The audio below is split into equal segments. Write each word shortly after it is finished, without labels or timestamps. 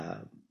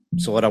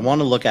So what I want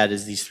to look at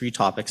is these three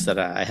topics that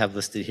I have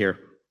listed here.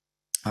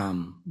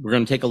 We're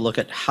going to take a look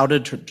at how to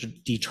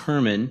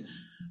determine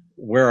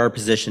where our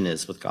position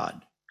is with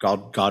God.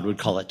 God would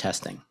call it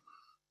testing.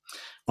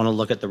 I want to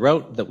look at the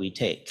route that we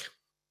take,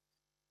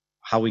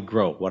 how we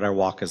grow, what our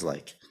walk is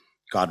like.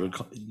 God would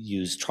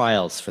use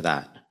trials for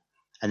that.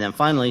 And then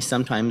finally,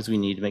 sometimes we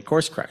need to make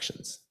course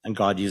corrections, and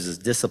God uses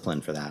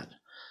discipline for that.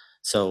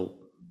 So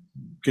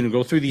I'm going to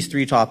go through these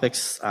three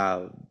topics,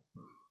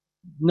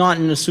 not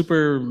in a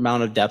super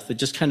amount of depth, but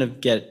just kind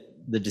of get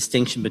the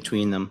distinction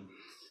between them.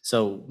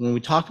 So when we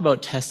talk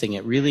about testing,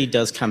 it really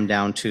does come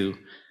down to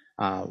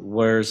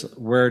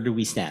where do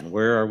we stand?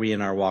 Where are we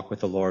in our walk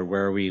with the Lord?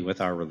 Where are we with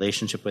our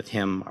relationship with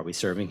Him? Are we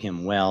serving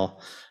Him well?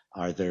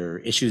 Are there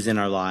issues in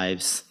our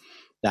lives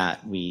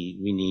that we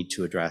need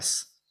to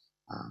address?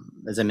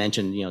 As I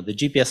mentioned, the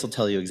GPS will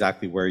tell you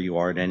exactly where you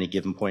are at any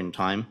given point in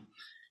time.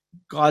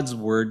 God's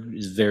word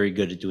is very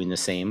good at doing the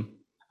same,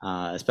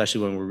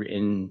 especially when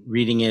we're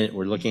reading it,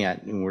 we're looking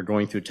at, and we're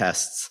going through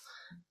tests.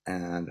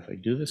 And if I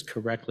do this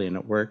correctly and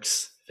it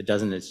works, if it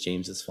doesn't, it's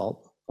James's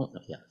fault. Oh,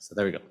 no, yeah, so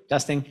there we go.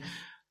 Testing.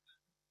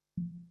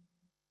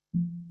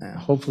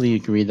 Hopefully you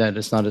can read that.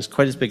 It's not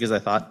quite as big as I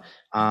thought.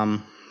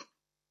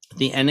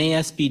 The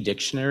NASB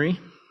dictionary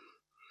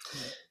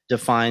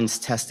defines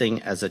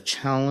testing as a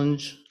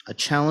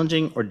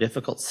challenging or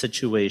difficult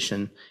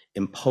situation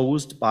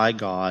imposed by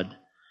God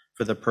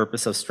for the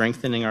purpose of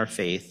strengthening our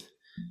faith,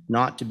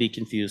 not to be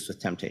confused with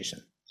temptation.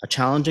 A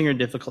challenging or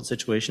difficult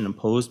situation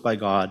imposed by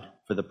God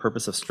for the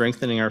purpose of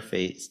strengthening our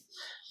faith,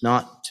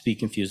 not to be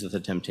confused with a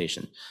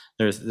temptation.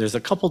 There's a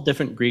couple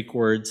different Greek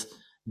words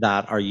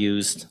that are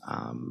used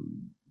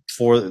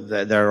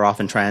that are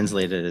often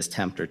translated as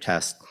tempt or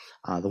test.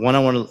 The one I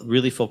want to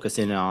really focus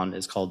in on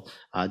is called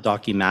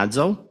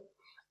dokimazo,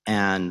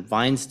 and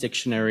Vine's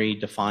dictionary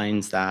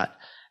defines that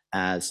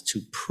as to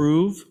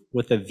prove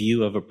with a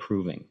view of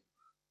approving.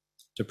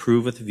 To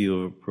prove with a view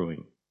of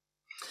approving.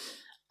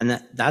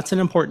 And that's an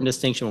important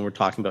distinction when we're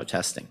talking about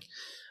testing.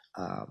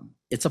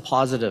 It's a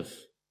positive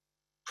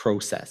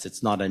process.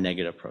 It's not a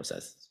negative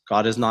process.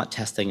 God is not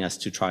testing us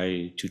to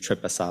try to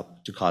trip us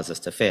up, to cause us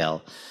to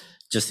fail.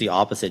 Just the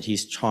opposite.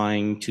 He's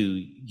trying to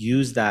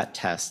use that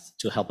test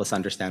to help us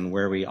understand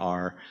where we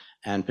are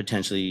and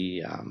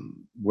potentially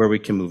where we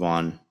can move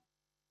on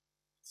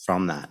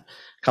from that.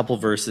 A couple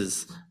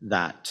verses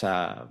that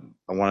I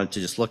wanted to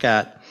just look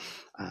at.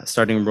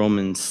 Starting in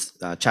Romans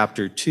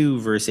chapter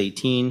 2, verse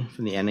 18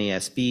 from the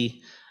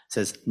NASB,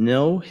 says,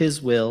 know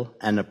his will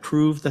and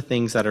approve the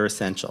things that are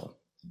essential,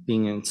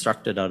 being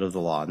instructed out of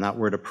the law. And that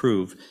word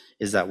approve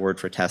is that word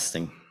for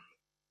testing.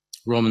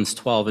 Romans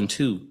 12 and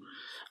 2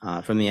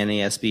 from the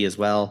NASB as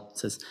well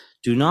says,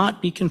 do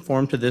not be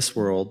conformed to this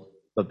world,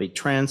 but be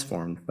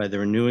transformed by the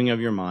renewing of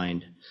your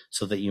mind,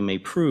 so that you may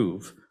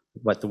prove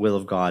what the will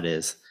of God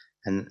is,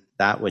 and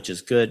that which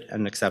is good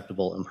and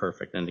acceptable and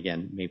perfect. And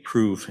again, may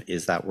prove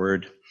is that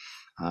word.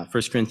 1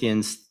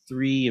 Corinthians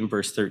 3 and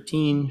verse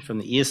 13 from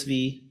the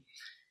ESV,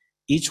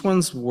 each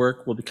one's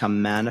work will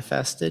become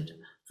manifested,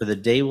 for the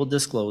day will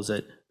disclose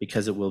it,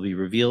 because it will be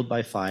revealed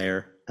by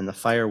fire, and the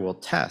fire will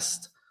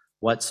test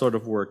what sort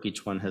of work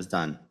each one has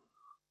done.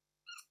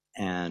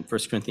 And 1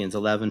 Corinthians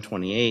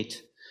 11:28,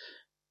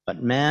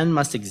 but man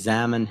must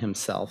examine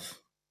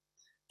himself,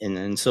 and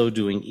in so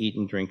doing eat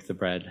and drink the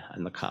bread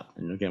and the cup.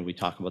 And again, we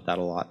talk about that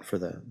a lot for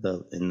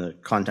in the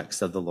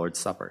context of the Lord's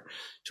Supper,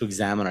 to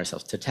examine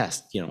ourselves, to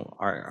test,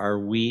 are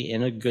we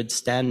in a good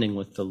standing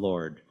with the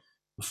Lord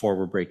before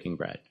we're breaking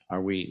bread?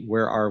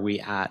 Where are we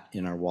at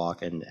in our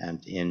walk and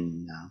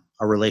in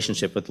our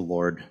relationship with the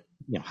Lord?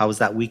 How has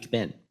that week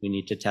been? We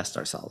need to test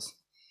ourselves.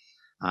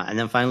 And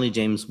then finally,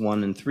 James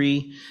 1 and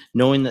 3,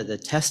 knowing that the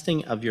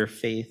testing of your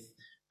faith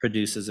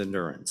produces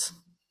endurance.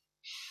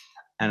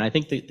 And I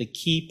think that the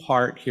key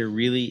part here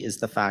really is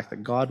the fact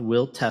that God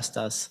will test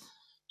us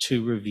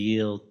to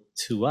reveal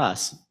to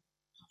us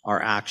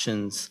our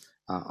actions,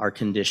 our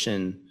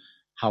condition,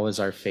 how is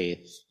our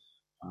faith,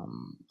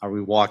 are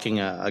we walking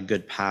a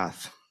good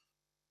path?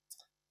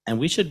 And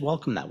we should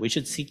welcome that. We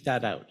should seek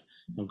that out.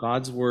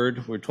 God's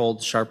word, we're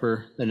told,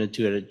 sharper than a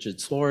two-edged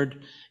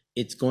sword.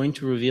 It's going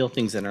to reveal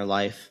things in our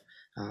life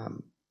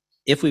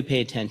if we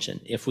pay attention,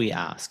 if we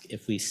ask,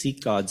 if we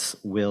seek God's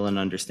will and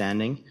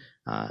understanding.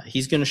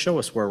 He's going to show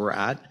us where we're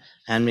at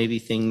and maybe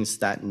things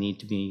that need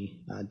to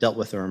be dealt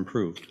with or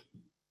improved.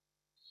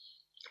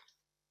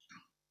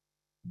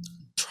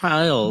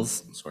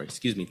 Trials,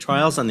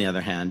 on the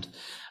other hand,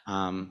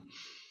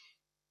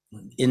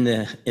 in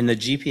the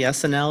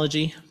GPS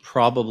analogy,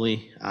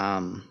 probably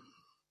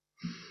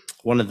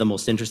one of the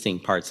most interesting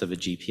parts of a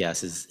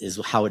GPS is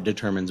how it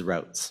determines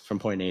routes from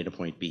point A to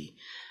point B.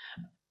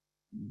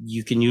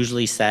 You can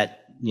usually set,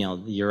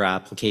 your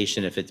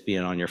application, if it's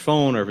being on your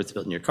phone or if it's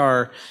built in your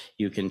car,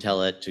 you can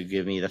tell it to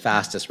give me the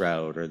fastest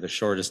route or the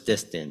shortest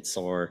distance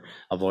or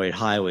avoid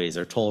highways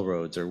or toll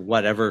roads or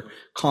whatever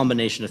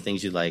combination of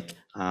things you like.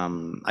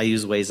 I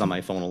use Waze on my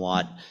phone a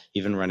lot,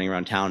 even running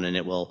around town, and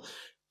it will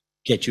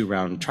get you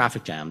around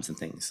traffic jams and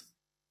things.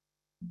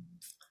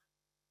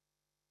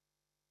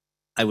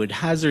 I would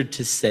hazard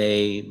to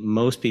say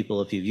most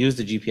people, if you've used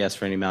the GPS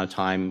for any amount of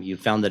time, you've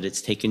found that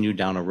it's taken you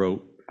down a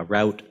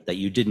route that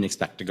you didn't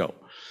expect to go.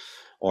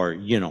 Or,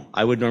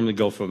 I would normally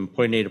go from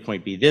point A to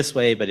point B this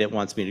way, but it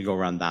wants me to go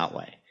around that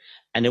way.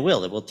 And it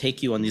will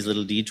take you on these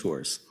little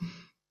detours.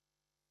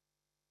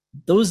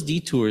 Those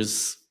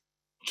detours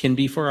can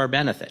be for our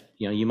benefit.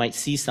 You might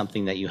see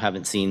something that you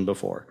haven't seen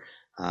before.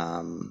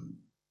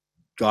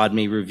 God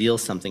may reveal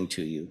something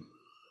to you.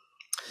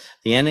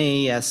 The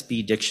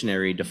NASB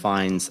dictionary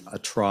defines a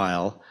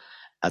trial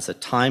as a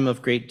time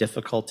of great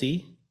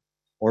difficulty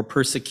or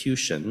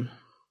persecution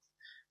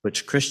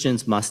which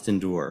Christians must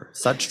endure.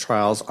 Such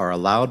trials are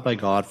allowed by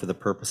God for the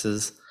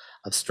purposes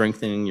of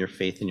strengthening your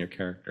faith and your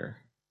character.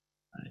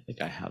 I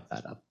think I have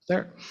that up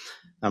there.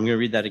 I'm going to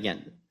read that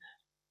again.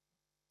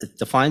 It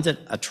defines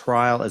a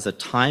trial as a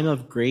time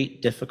of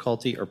great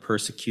difficulty or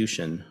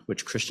persecution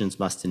which Christians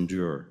must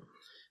endure.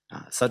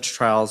 Such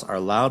trials are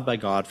allowed by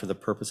God for the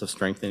purpose of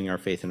strengthening our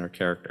faith and our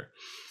character.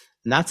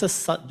 And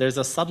there's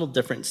a subtle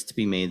difference to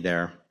be made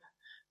there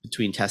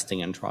between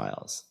testing and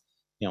trials.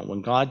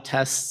 When God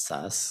tests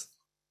us,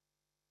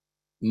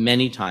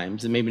 many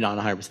times, and maybe not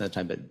 100% of the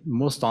time, but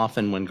most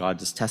often when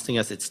God is testing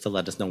us, it's to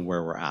let us know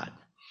where we're at.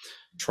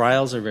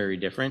 Trials are very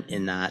different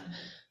in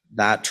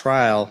that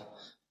trial,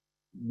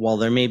 while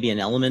there may be an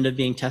element of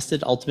being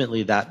tested,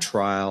 ultimately that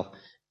trial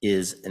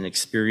is an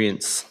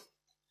experience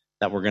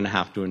that we're going to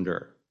have to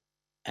endure.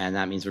 And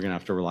that means we're going to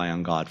have to rely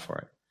on God for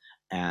it.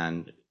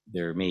 And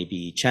there may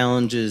be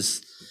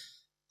challenges,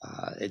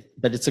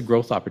 but it's a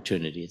growth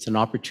opportunity. It's an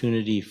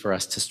opportunity for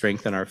us to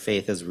strengthen our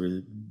faith as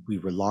we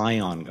rely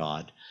on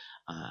God,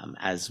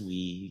 as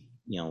we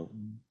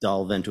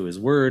delve into his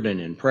word and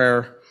in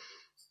prayer.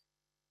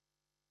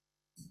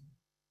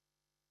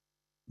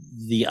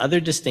 The other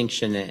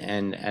distinction,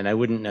 and I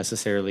wouldn't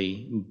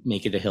necessarily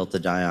make it a hill to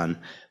die on,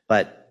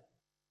 but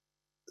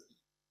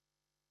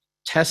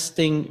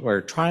testing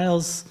or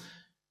trials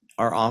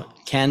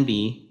can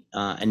be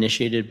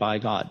initiated by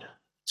God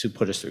to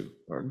put us through,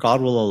 or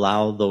God will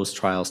allow those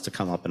trials to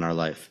come up in our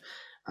life.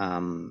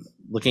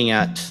 Looking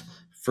at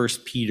 1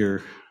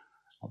 Peter,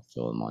 I'll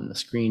throw them on the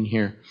screen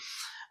here.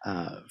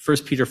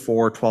 1 Peter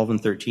 4:12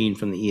 and 13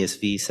 from the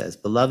ESV says,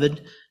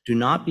 "Beloved, do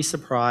not be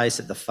surprised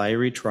at the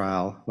fiery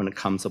trial when it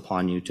comes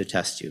upon you to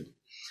test you,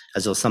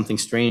 as though something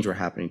strange were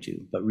happening to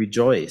you, but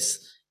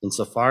rejoice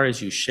insofar as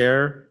you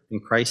share in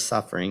Christ's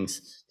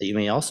sufferings, that you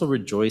may also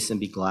rejoice and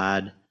be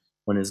glad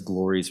when his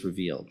glory is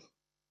revealed."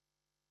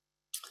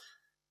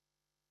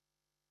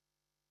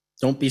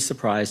 Don't be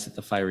surprised at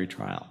the fiery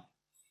trial.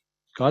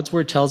 God's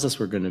word tells us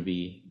we're going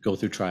to go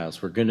through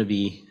trials. We're going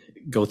to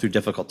go through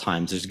difficult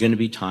times. There's going to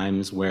be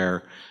times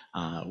where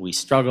we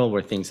struggle,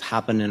 where things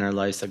happen in our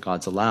lives that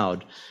God's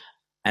allowed.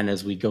 And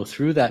as we go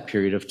through that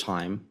period of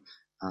time,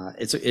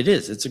 it's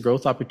a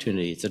growth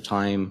opportunity. It's a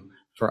time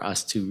for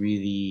us to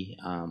really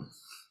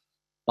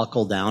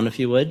buckle down, if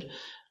you would,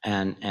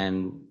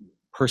 and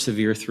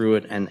persevere through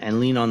it and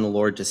lean on the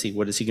Lord to see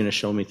what is he going to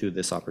show me through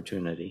this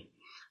opportunity.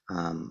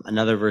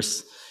 Another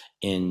verse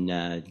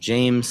in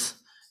James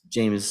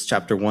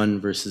chapter 1,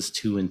 verses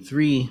 2 and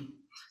 3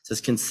 says,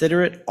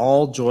 "Consider it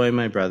all joy,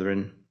 my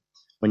brethren,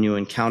 when you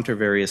encounter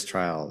various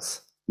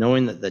trials,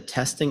 knowing that the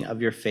testing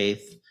of your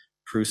faith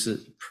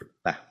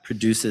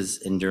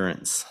produces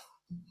endurance."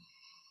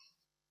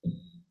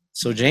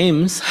 So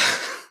James,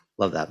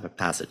 love that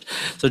passage.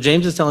 So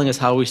James is telling us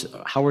how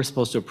we're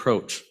supposed to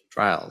approach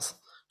trials,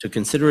 to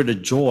consider it a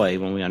joy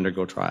when we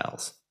undergo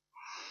trials.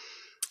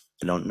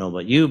 I don't know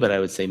about you, but I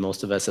would say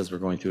most of us, as we're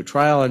going through a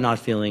trial, are not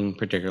feeling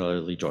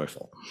particularly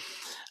joyful.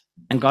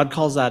 And God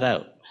calls that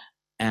out.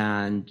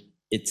 And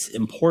it's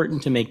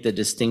important to make the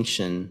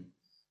distinction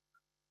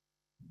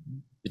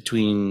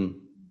between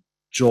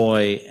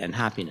joy and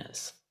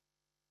happiness.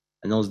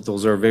 And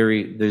those are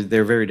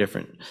they're very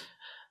different.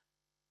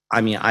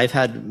 I mean, I've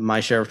had my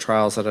share of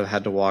trials that I've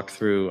had to walk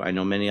through. I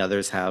know many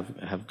others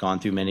have gone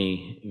through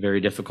many very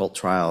difficult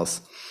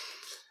trials.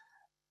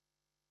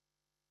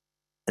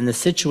 And the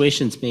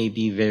situations may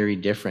be very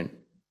different,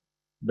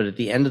 but at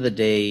the end of the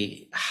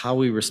day, how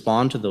we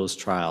respond to those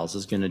trials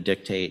is going to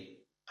dictate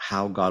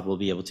how God will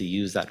be able to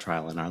use that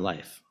trial in our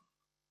life.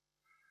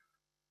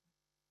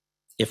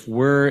 If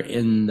we're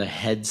in the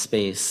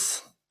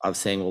headspace of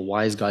saying, well,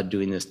 why is God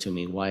doing this to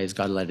me? Why is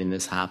God letting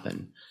this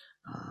happen?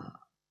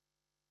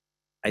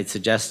 I'd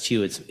suggest to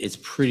you it's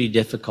pretty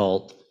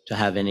difficult to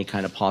have any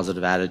kind of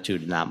positive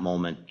attitude in that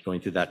moment going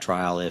through that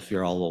trial if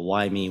you're all, well,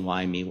 why me?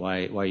 Why me?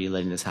 Why are you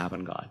letting this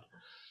happen, God?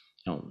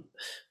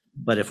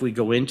 But if we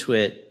go into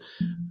it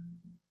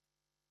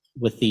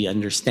with the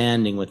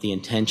understanding, with the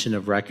intention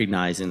of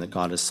recognizing that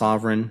God is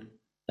sovereign,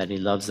 that he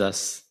loves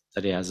us,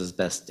 that he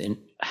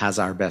has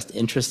our best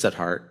interests at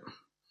heart,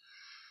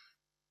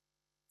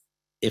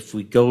 if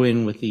we go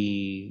in with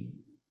the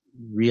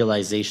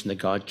realization that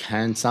God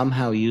can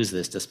somehow use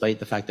this, despite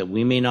the fact that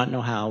we may not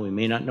know how, we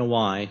may not know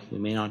why, we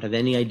may not have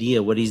any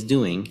idea what he's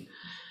doing,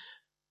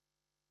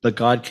 but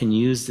God can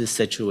use this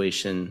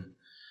situation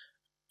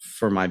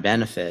for my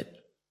benefit,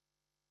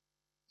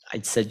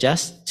 I'd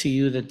suggest to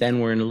you that then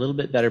we're in a little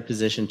bit better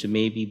position to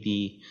maybe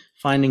be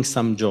finding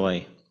some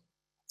joy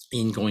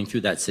in going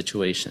through that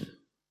situation.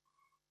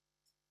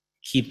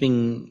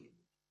 Keeping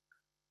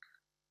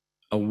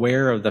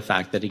aware of the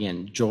fact that,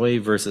 again, joy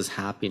versus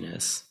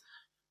happiness.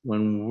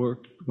 When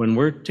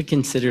we're to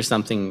consider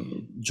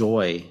something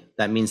joy,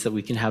 that means that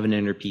we can have an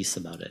inner peace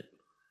about it,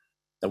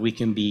 that we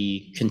can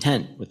be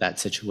content with that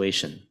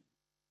situation,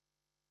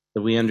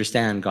 that we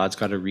understand God's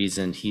got a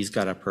reason, he's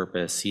got a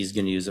purpose, he's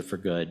going to use it for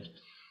good.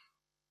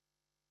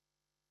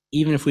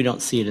 Even if we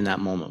don't see it in that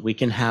moment, we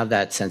can have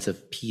that sense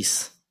of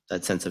peace,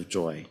 that sense of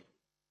joy.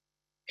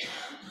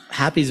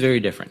 Happy is very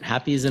different.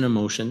 Happy is an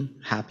emotion.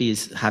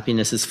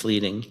 Happiness is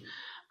fleeting.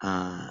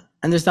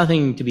 And there's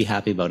nothing to be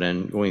happy about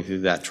in going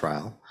through that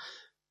trial.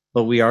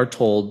 But we are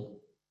told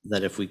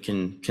that if we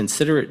can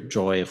consider it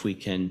joy, if we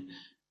can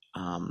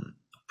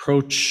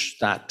approach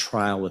that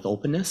trial with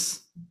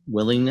openness,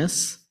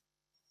 willingness,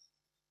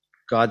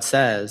 God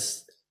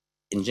says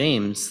in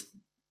James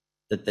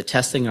that the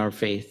testing of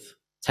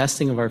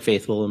our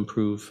faith will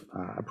improve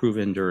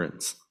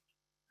endurance.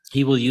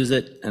 He will use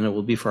it, and it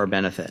will be for our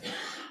benefit.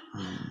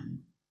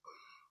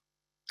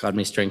 God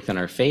may strengthen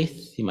our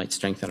faith. He might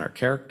strengthen our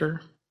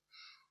character.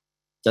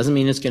 Doesn't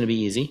mean it's going to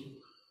be easy.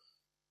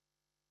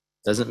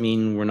 Doesn't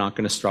mean we're not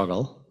going to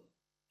struggle.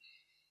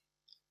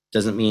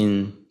 Doesn't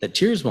mean that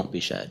tears won't be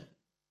shed,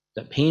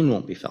 that pain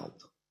won't be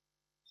felt.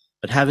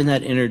 But having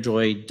that inner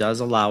joy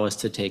does allow us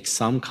to take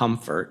some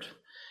comfort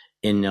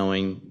in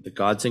knowing that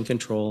God's in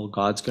control,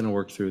 God's going to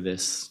work through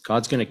this,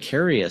 God's going to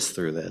carry us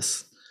through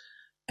this,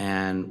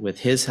 and with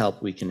his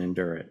help, we can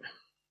endure it.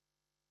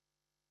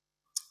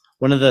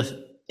 One of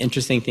the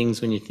interesting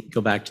things when you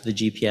go back to the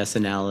GPS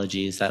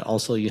analogy is that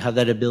also you have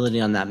that ability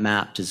on that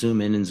map to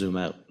zoom in and zoom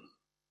out.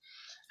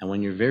 And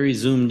when you're very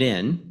zoomed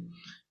in,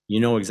 you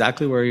know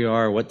exactly where you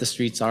are, what the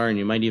streets are, and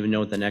you might even know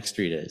what the next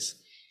street is.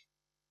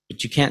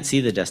 But you can't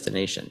see the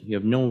destination. You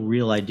have no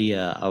real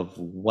idea of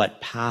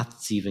what path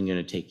it's even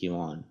going to take you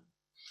on.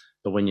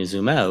 But when you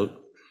zoom out,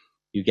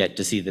 you get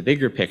to see the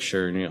bigger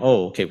picture, and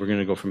okay, we're going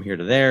to go from here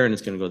to there, and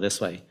it's going to go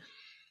this way.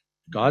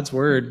 God's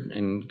word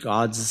and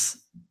God's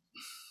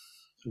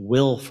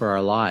will for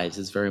our lives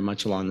is very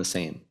much along the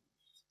same.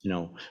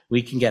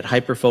 We can get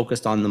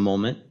hyper-focused on the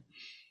moment.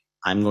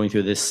 I'm going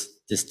through this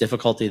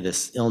difficulty,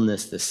 this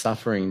illness, this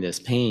suffering, this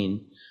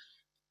pain,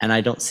 and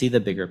I don't see the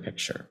bigger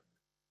picture.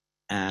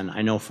 And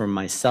I know for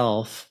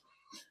myself,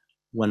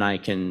 when I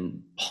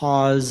can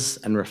pause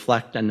and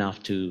reflect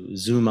enough to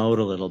zoom out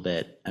a little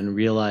bit and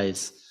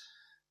realize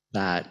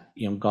that,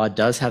 God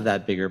does have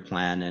that bigger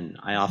plan. And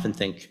I often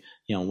think,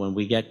 when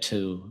we get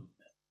to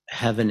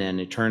heaven and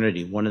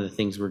eternity, one of the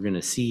things we're going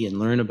to see and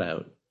learn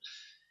about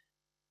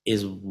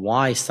is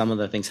why some of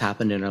the things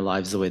happened in our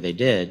lives the way they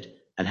did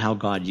and how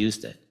God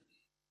used it.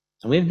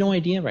 And we have no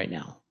idea right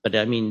now. But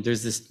I mean,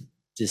 there's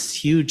this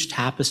huge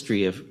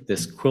tapestry of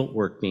this quilt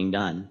work being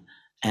done,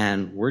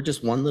 and we're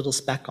just one little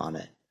speck on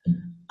it,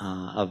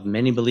 of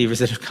many believers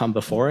that have come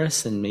before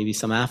us and maybe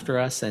some after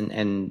us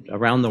and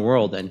around the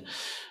world. And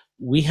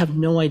we have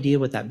no idea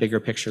what that bigger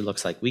picture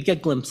looks like. We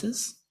get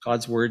glimpses.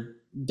 God's word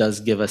does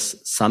give us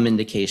some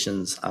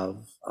indications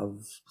of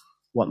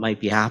what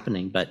might be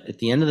happening. But at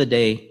the end of the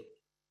day,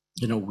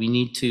 we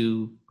need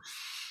to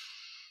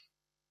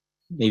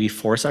maybe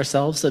force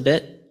ourselves a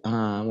bit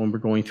when we're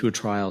going through a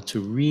trial to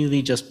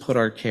really just put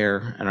our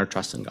care and our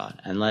trust in God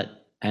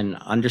and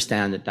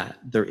understand that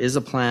there is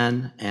a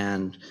plan,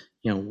 and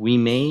we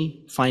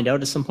may find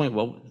out at some point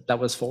what that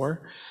was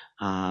for.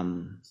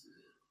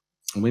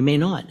 We may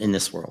not in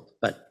this world,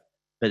 but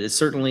it's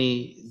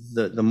certainly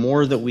the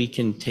more that we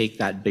can take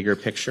that bigger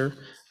picture,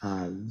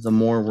 the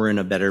more we're in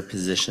a better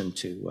position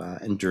to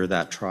endure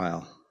that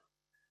trial.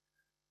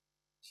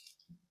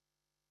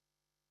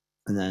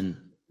 And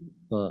then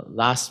the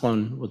last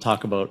one we'll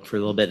talk about for a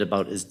little bit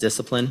about is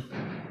discipline.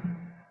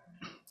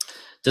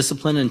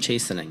 Discipline and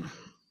chastening.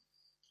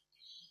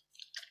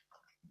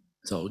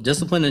 So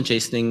discipline and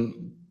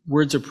chastening,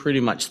 words are pretty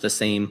much the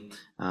same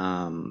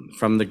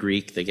from the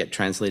Greek. They get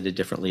translated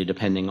differently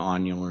depending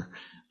on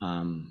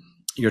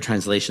your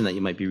translation that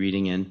you might be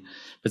reading in.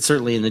 But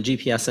certainly in the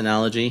GPS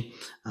analogy,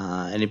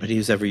 anybody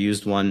who's ever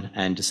used one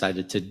and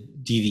decided to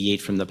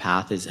deviate from the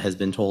path has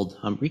been told,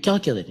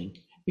 recalculating.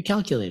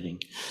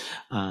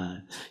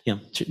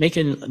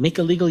 Make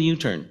a legal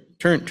U-turn,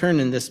 turn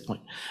in this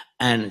point.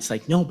 And it's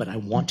like, no, but I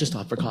want to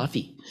stop for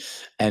coffee.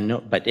 And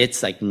no, but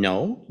it's like,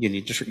 no, you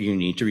need to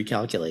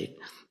recalculate.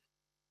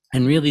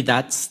 And really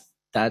that's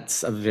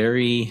a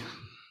very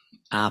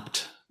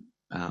apt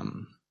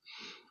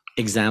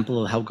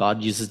example of how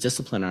God uses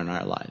discipline in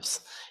our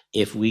lives.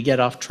 If we get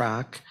off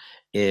track,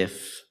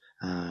 if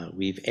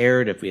we've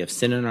erred, if we have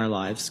sin in our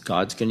lives,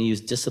 God's going to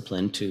use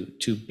discipline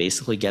to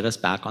basically get us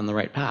back on the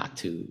right path,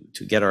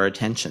 to get our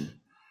attention.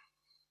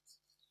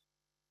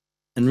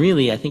 And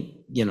really, I think,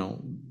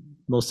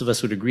 most of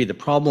us would agree the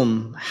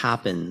problem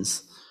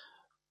happens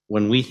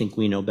when we think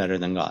we know better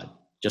than God.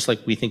 Just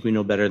like we think we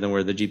know better than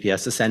where the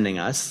GPS is sending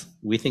us,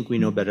 we think we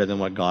know better than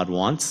what God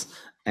wants.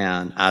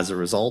 And as a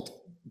result,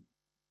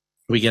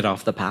 we get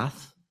off the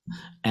path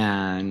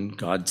and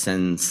God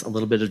sends a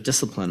little bit of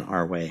discipline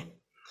our way.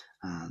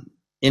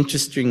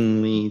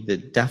 Interestingly, the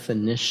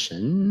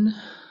definition,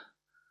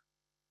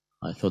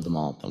 I threw them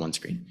all up on one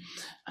screen.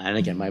 And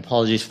again, my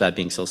apologies for that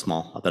being so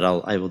small, but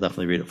I will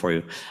definitely read it for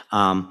you.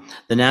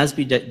 The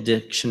NASB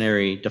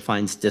dictionary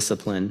defines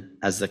discipline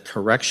as the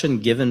correction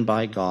given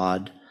by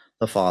God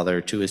the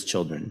Father to his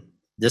children.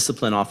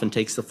 Discipline often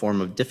takes the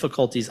form of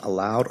difficulties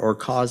allowed or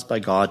caused by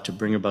God to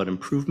bring about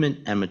improvement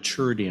and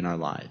maturity in our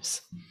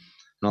lives.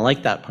 And I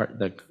like that part,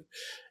 the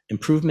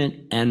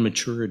improvement and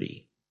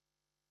maturity.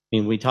 I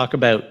mean, we talk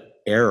about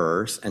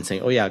errors and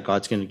saying, oh yeah,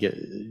 God's going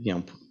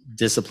to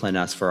discipline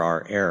us for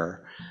our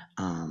error.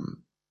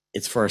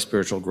 It's for our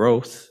spiritual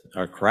growth,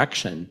 our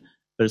correction,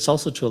 but it's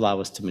also to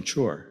allow us to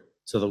mature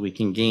so that we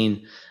can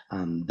gain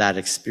that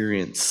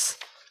experience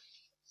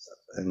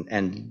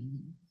and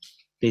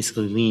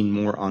basically lean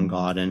more on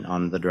God and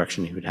on the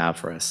direction he would have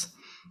for us.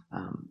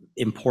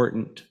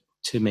 Important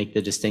to make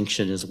the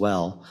distinction as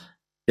well.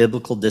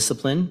 Biblical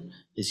discipline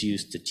is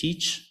used to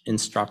teach,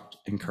 instruct,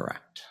 and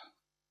correct.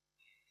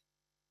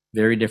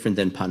 Very different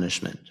than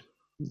punishment.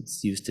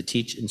 It's used to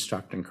teach,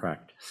 instruct, and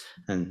correct.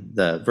 And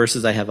the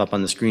verses I have up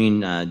on the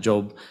screen,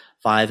 Job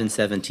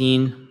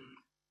 5:17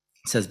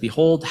 says,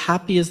 "Behold,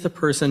 happy is the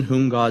person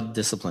whom God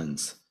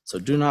disciplines. So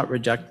do not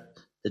reject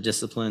the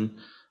discipline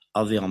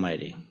of the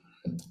Almighty."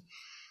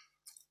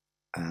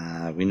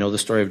 We know the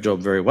story of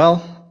Job very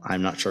well.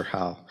 I'm not sure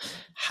how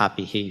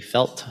happy he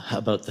felt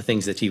about the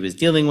things that he was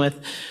dealing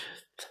with.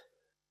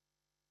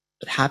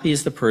 But happy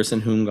is the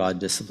person whom God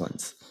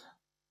disciplines.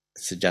 I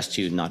suggest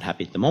to you not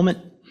happy at the moment,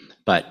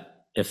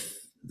 but if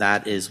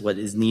that is what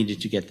is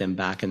needed to get them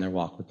back in their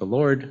walk with the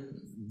Lord,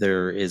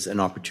 there is an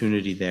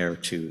opportunity there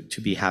to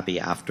be happy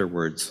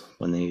afterwards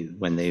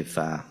when they've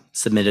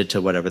submitted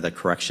to whatever the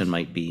correction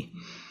might be.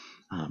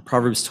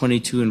 Proverbs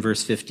 22 and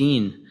verse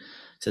 15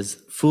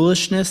 says,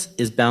 "Foolishness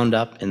is bound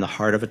up in the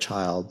heart of a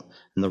child,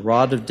 and the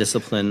rod of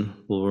discipline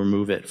will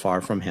remove it far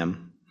from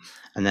him."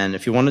 And then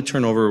if you want to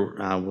turn over,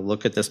 we'll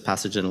look at this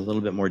passage in a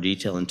little bit more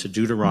detail into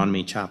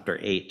Deuteronomy chapter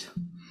 8.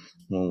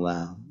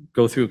 We'll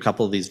go through a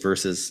couple of these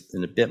verses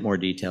in a bit more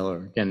detail,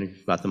 or again,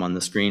 you've got them on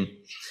the screen.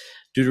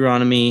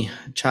 Deuteronomy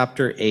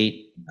chapter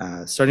 8,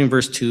 starting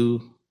verse 2.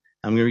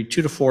 I'm going to read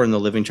 2 to 4 in the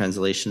Living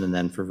Translation, and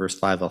then for verse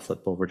 5, I'll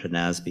flip over to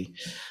NASB.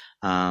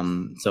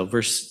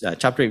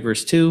 Chapter 8,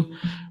 verse 2.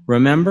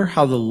 "Remember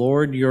how the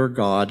Lord your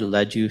God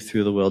led you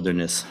through the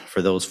wilderness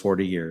for those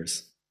 40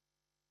 years,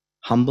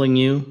 humbling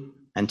you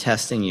and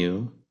testing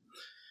you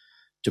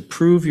to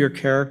prove your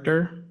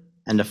character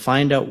and to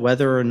find out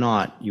whether or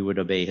not you would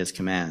obey his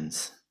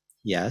commands.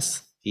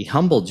 Yes, he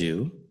humbled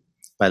you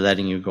by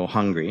letting you go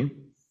hungry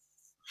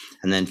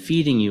and then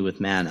feeding you with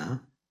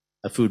manna,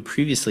 a food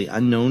previously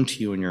unknown to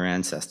you and your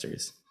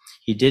ancestors.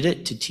 He did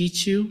it to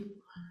teach you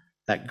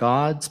that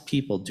God's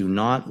people do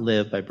not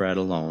live by bread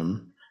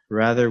alone.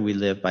 Rather, we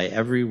live by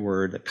every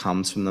word that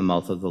comes from the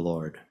mouth of the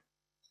Lord.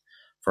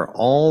 For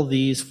all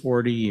these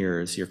 40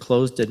 years, your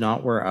clothes did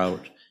not wear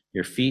out,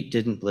 your feet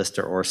didn't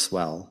blister or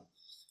swell."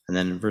 And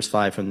then in verse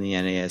 5 from the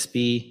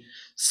NASB,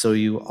 "So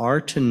you are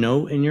to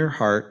know in your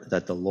heart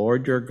that the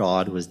Lord your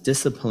God was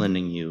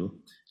disciplining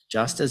you,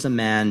 just as a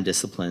man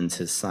disciplines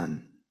his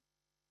son."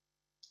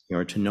 You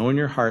are to know in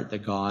your heart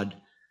that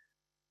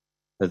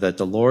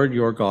the Lord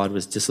your God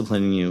was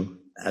disciplining you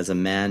as a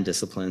man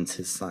disciplines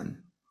his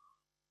son.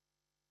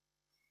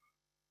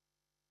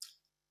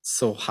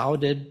 So how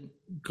did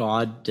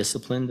God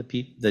discipline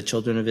the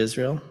children of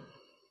Israel?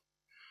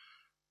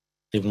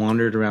 They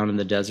wandered around in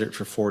the desert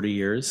for 40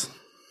 years.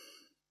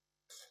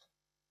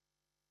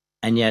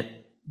 And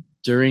yet,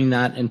 during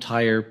that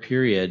entire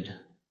period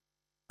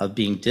of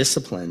being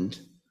disciplined,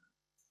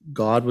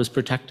 God was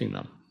protecting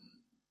them.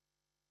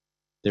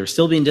 They were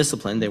still being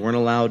disciplined. They weren't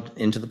allowed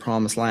into the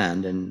promised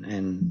land,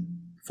 and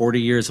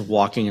 40 years of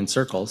walking in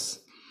circles,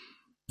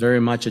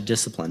 very much a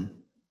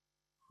discipline.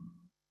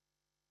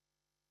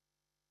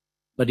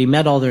 But he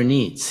met all their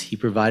needs. He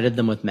provided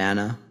them with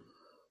manna.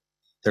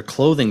 Their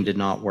clothing did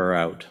not wear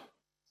out.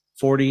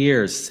 40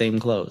 years, same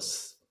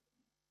clothes.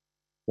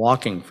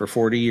 Walking for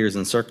 40 years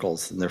in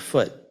circles, and their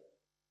foot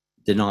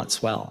did not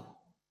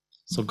swell.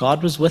 So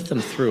God was with them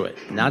through it.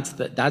 And that's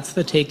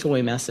the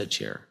takeaway message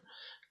here.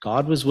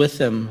 God was with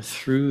them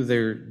through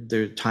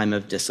their time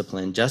of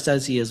discipline, just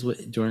as he is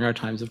during our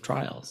times of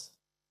trials.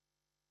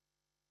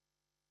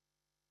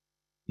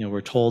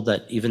 We're told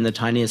that even the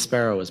tiniest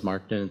sparrow is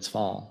marked in its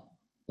fall,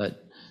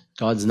 that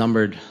God's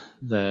numbered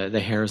the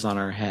hairs on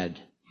our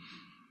head.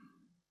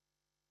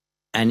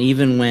 And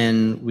even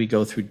when we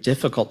go through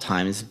difficult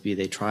times, be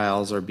they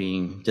trials or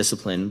being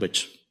disciplined,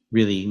 which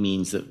really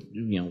means that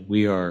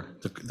we are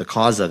the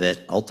cause of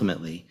it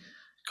ultimately,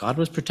 God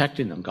was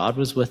protecting them. God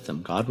was with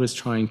them. God was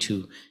trying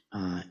to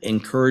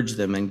encourage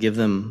them and give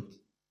them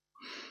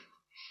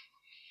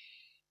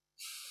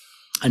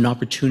an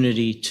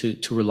opportunity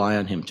to rely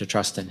on him, to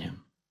trust in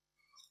him.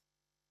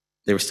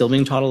 They were still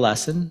being taught a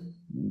lesson.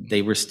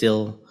 They were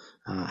still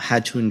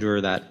had to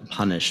endure that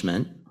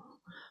punishment.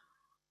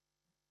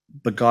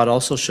 But God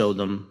also showed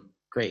them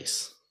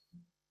grace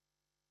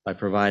by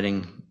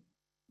providing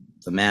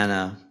the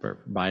manna,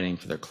 providing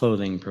for their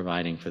clothing,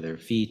 providing for their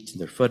feet,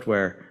 their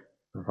footwear.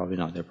 Or probably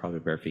not, they're probably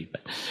bare feet,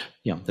 but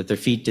that their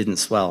feet didn't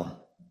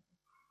swell.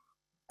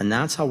 And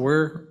that's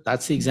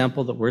the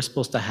example that we're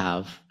supposed to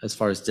have as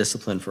far as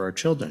discipline for our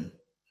children.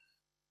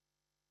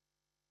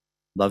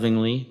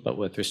 Lovingly, but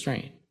with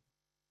restraint.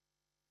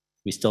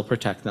 We still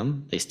protect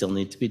them. They still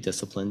need to be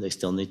disciplined. They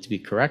still need to be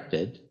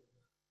corrected.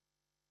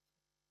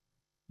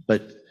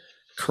 But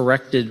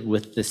corrected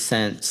with the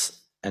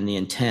sense and the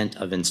intent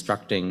of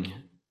instructing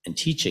and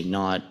teaching,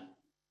 not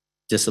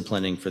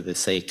disciplining for the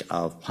sake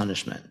of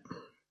punishment.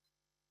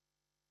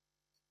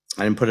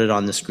 I didn't put it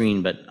on the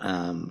screen, but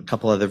a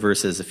couple other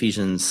verses.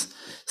 Ephesians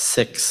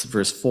 6,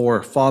 verse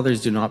 4,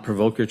 fathers, do not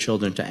provoke your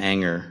children to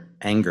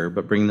anger,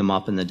 but bring them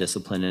up in the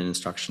discipline and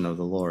instruction of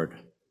the Lord.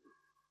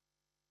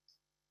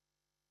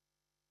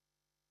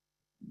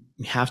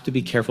 We have to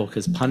be careful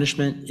because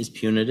punishment is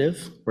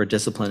punitive, where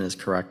discipline is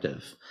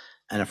corrective.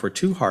 And if we're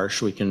too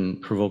harsh, we can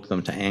provoke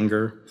them to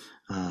anger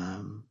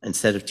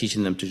instead of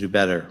teaching them to do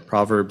better.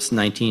 Proverbs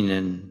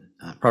 19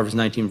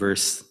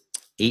 verse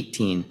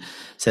 18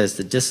 says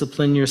to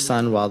discipline your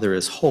son while there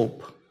is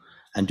hope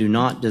and do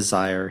not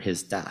desire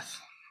his death.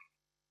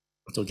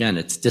 So again,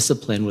 it's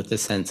discipline with the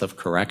sense of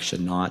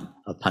correction, not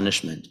a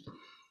punishment.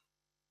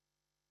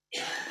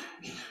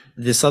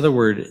 This other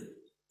word,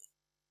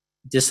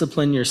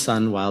 discipline your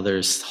son while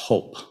there's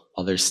hope,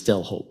 while there's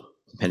still hope,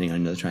 depending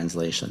on the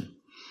translation.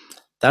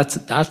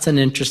 That's an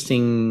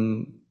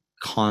interesting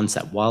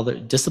concept.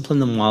 Discipline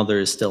them while there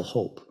is still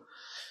hope.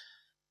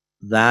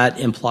 That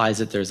implies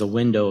that there's a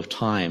window of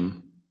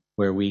time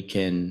where we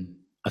can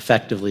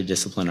effectively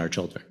discipline our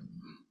children.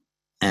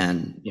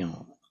 And,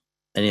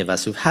 any of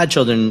us who've had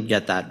children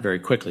get that very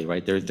quickly,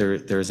 right?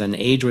 There's an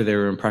age where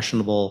they're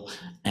impressionable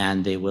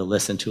and they will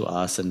listen to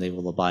us and they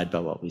will abide by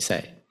what we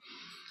say.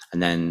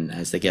 And then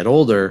as they get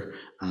older,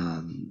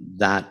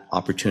 that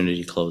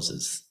opportunity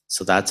closes.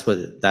 So that's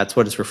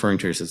what it's referring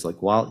to. It's like,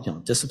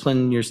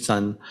 discipline your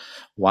son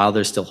while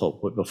there's still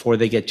hope, but before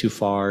they get too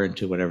far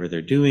into whatever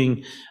they're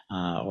doing,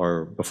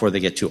 or before they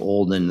get too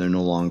old and they're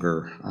no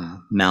longer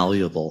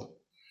malleable.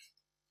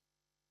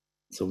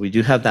 So we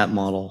do have that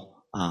model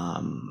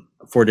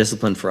for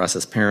discipline for us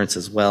as parents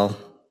as well.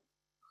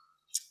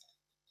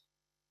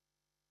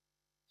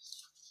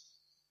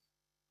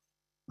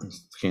 I'm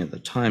looking at the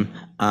time.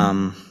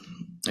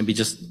 Maybe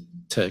just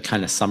to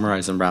kind of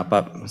summarize and wrap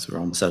up, because we're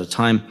almost out of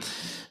time.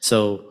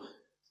 So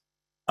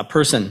a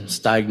person is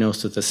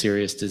diagnosed with a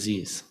serious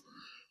disease.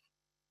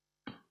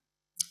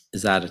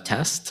 Is that a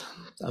test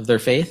of their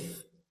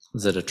faith?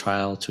 Is it a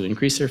trial to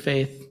increase their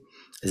faith?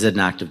 Is it an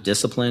act of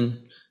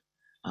discipline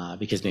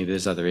because maybe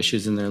there's other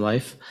issues in their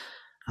life?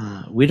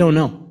 We don't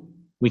know.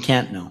 We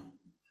can't know.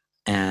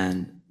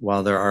 And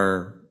while there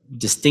are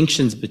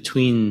distinctions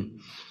between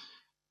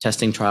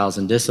testing, trials,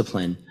 and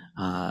discipline,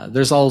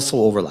 there's also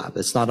overlap.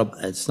 It's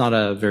not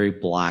a very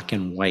black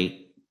and white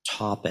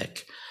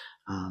topic.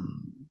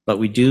 But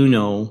we do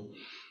know,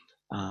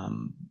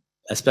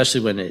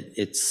 especially when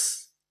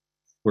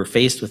we're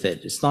faced with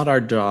it, it's not our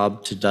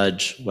job to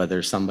judge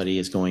whether somebody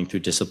is going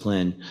through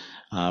discipline,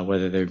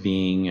 whether they're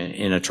being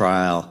in a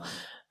trial.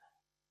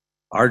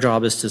 Our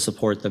job is to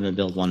support them and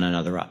build one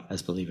another up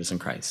as believers in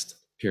Christ,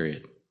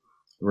 period.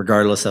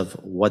 Regardless of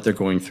what they're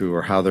going through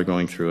or how they're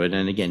going through it.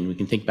 And again, we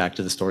can think back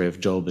to the story of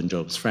Job and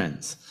Job's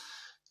friends.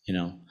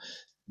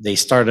 They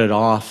started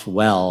off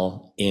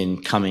well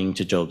in coming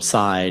to Job's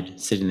side,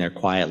 sitting there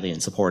quietly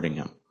and supporting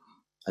him.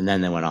 And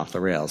then they went off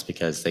the rails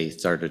because they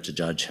started to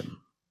judge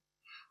him.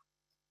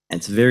 And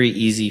it's very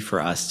easy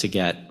for us to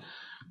get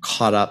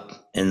caught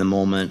up in the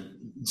moment,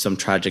 some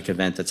tragic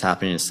event that's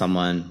happening to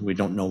someone. We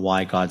don't know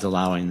why God's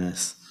allowing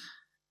this.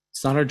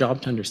 It's not our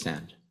job to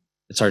understand.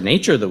 It's our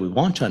nature that we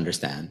want to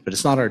understand, but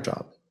it's not our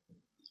job.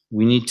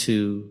 We need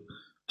to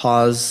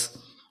pause,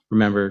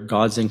 remember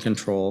God's in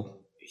control.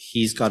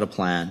 He's got a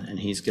plan and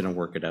he's going to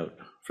work it out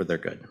for their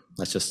good.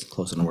 Let's just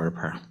close in a word of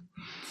prayer.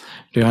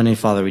 Dear Heavenly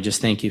Father, we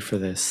just thank you for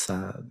this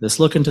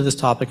look into this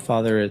topic,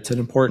 Father. It's an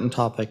important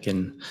topic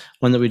and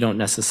one that we don't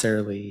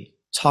necessarily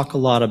talk a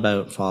lot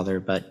about, Father,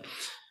 but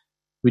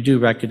we do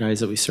recognize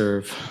that we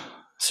serve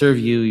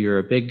you. You're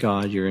a big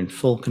God. You're in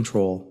full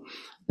control.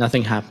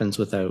 Nothing happens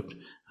without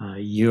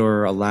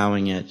you're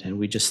allowing it. And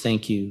we just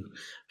thank you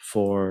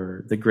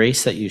for the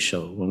grace that you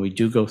show when we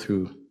do go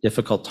through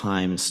difficult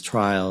times,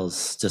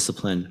 trials,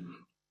 discipline,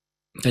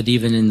 that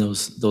even in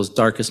those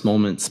darkest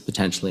moments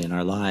potentially in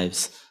our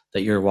lives,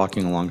 that you're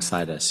walking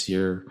alongside us.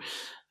 You're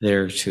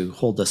there to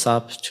hold us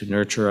up, to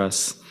nurture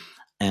us,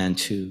 and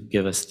to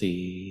give us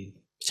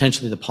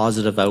potentially the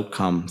positive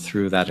outcome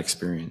through that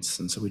experience.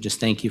 And so we just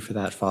thank you for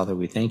that, Father.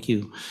 We thank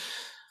you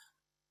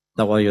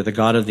that while you're the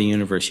God of the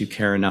universe, you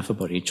care enough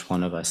about each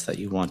one of us that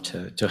you want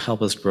to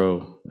help us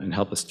grow and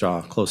help us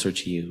draw closer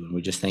to you. And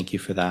we just thank you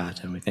for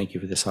that. And we thank you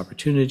for this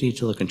opportunity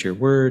to look into your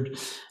word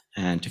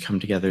and to come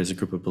together as a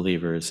group of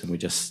believers. And we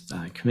just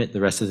commit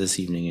the rest of this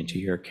evening into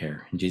your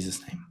care. In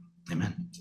Jesus' name, amen.